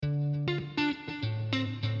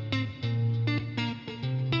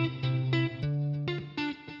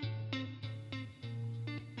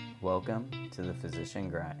Welcome to the Physician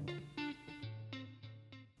Grind.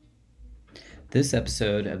 This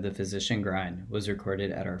episode of the Physician Grind was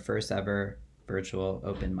recorded at our first ever virtual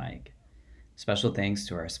open mic. Special thanks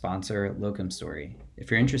to our sponsor, Locum Story.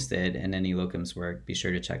 If you're interested in any locums work, be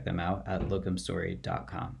sure to check them out at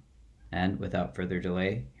locumstory.com. And without further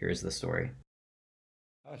delay, here's the story.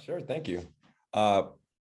 Sure, thank you.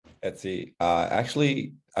 Let's see.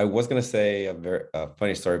 Actually, I was gonna say a very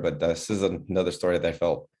funny story, but this is another story that I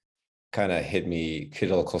felt kind of hit a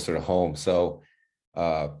little closer to home. So,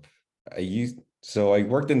 uh, I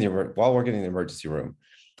worked while working in the emergency room.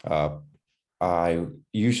 Uh, I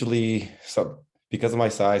usually because of my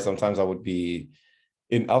size, sometimes I would be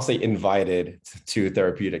I'll say invited to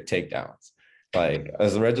therapeutic takedowns. Like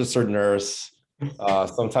as a registered nurse,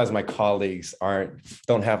 sometimes my colleagues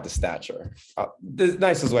don't have the stature. The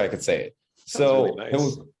nicest way I could say it. So really nice. It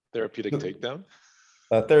was therapeutic takedown.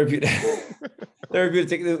 Therapeutic.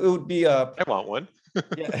 Therapeutic. It would be. I want one.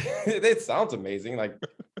 Yeah, it sounds amazing. Like,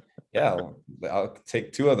 yeah, I'll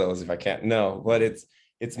take two of those if I can't. No, but it's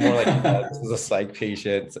more like this is a psych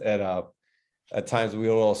patient, and at times we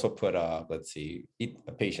will also put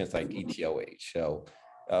patients like ETOH. So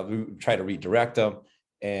we try to redirect them.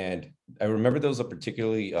 And I remember there was a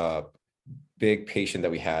particularly big patient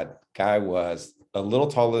that we had. Guy was a little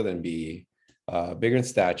taller than me, bigger in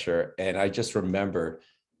stature. And I just remember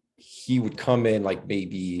he would come in like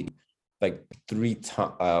maybe like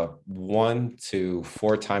 1 to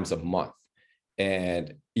 4 times a month.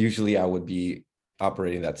 And usually I would be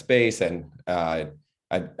operating that space, and I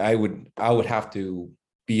would have to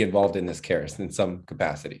be involved in this care in some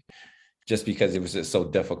capacity, just because it was just so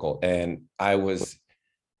difficult. And I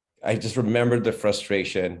just remembered the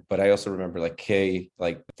frustration, but I also remember like, hey,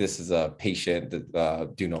 like this is a patient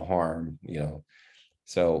that do no harm,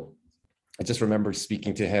 So I just remember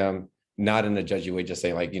speaking to him, not in a judgy way, just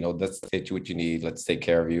saying like, let's get you what you need, let's take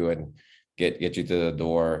care of you and get you to the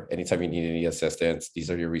door. Anytime you need any assistance, these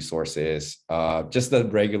are your resources. Just the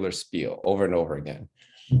regular spiel over and over again.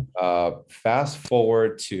 Fast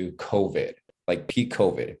forward to COVID, like peak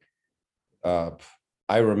COVID.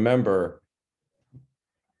 I remember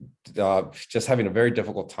just having a very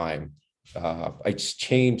difficult time. I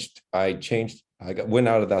went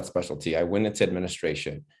out of that specialty. I went into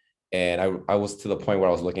administration, and I was to the point where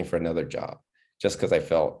I was looking for another job, just because I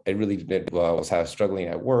felt I really was struggling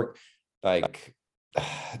at work. Like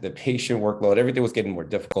the patient workload, everything was getting more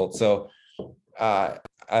difficult. So I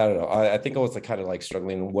don't know. I think I was kind of like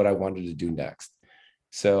struggling what I wanted to do next.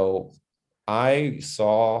 So I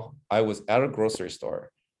was at a grocery store,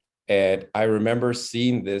 and I remember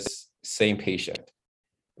seeing this same patient,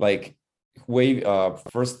 like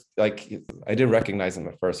first, like I didn't recognize him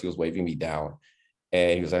at first. He was waving me down,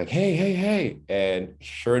 and he was like, hey, hey, hey. And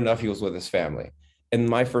sure enough, he was with his family. And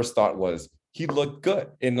my first thought was, he looked good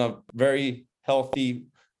in a very healthy,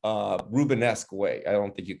 Rubenesque way. I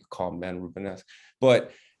don't think you could call him man Rubenesque,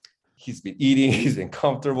 but he's been eating, he's been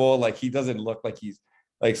comfortable. Like he doesn't look like he's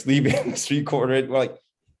like sleeping in the street corner. Like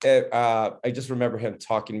I just remember him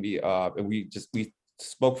talking to me, and we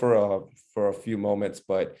spoke for a few moments,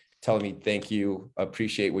 but telling me, thank you,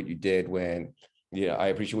 appreciate what you did when, I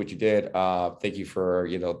appreciate what you did. Thank you for,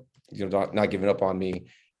 not giving up on me.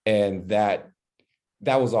 And that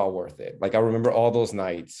was all worth it. Like I remember all those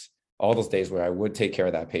nights, all those days where I would take care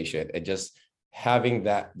of that patient, and just having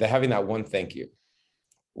that one thank you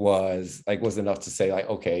was enough to say like,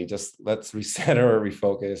 okay, just let's reset or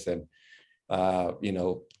refocus and,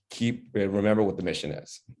 remember what the mission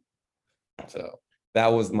is. So that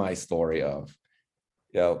was my story of,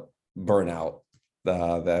 burnout.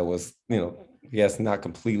 That was, yes, not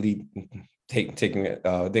completely taking it,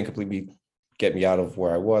 didn't completely get me out of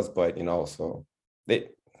where I was, but, so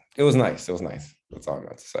it was nice. It was nice. That's all I'm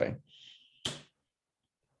about to say.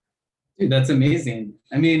 Dude, that's amazing.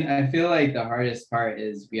 I mean, I feel like the hardest part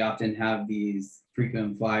is we often have these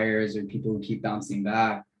frequent flyers or people who keep bouncing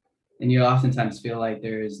back. And you oftentimes feel like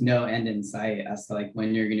there's no end in sight as to like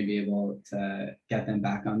when you're going to be able to get them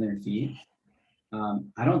back on their feet.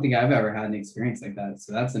 I don't think I've ever had an experience like that.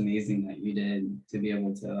 So that's amazing that you did, to be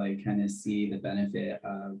able to like kind of see the benefit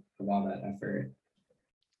of all that effort.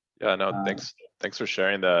 Yeah, no, thanks for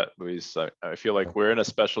sharing that, Luis. I feel like we're in a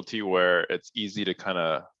specialty where it's easy to kind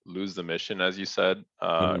of lose the mission, as you said,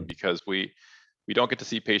 because we don't get to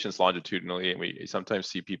see patients longitudinally, and we sometimes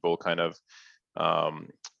see people kind of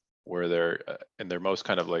where they're in their most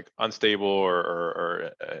kind of like unstable,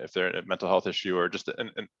 or if they're in a mental health issue, or just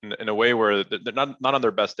in a way where they're not on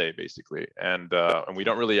their best day, basically. And we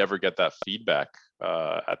don't really ever get that feedback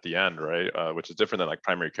at the end, right? Which is different than like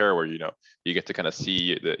primary care, where you get to kind of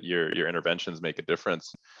see that your interventions make a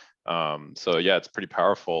difference. So yeah, it's pretty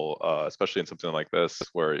powerful, especially in something like this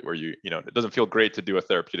where you know, it doesn't feel great to do a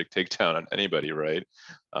therapeutic takedown on anybody, right?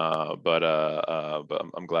 But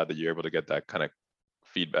I'm glad that you're able to get that kind of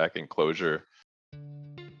feedback and closure.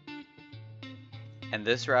 And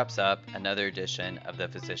this wraps up another edition of the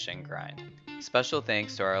Physician Grind. Special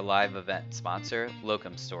thanks to our live event sponsor,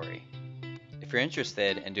 Locum Story. If you're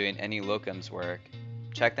interested in doing any locums work,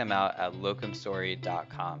 check them out at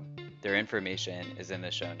locumstory.com. Their information is in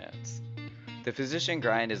the show notes. The Physician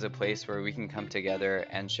Grind is a place where we can come together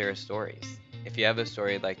and share stories. If you have a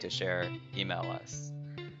story you'd like to share, email us.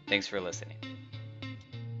 Thanks for listening.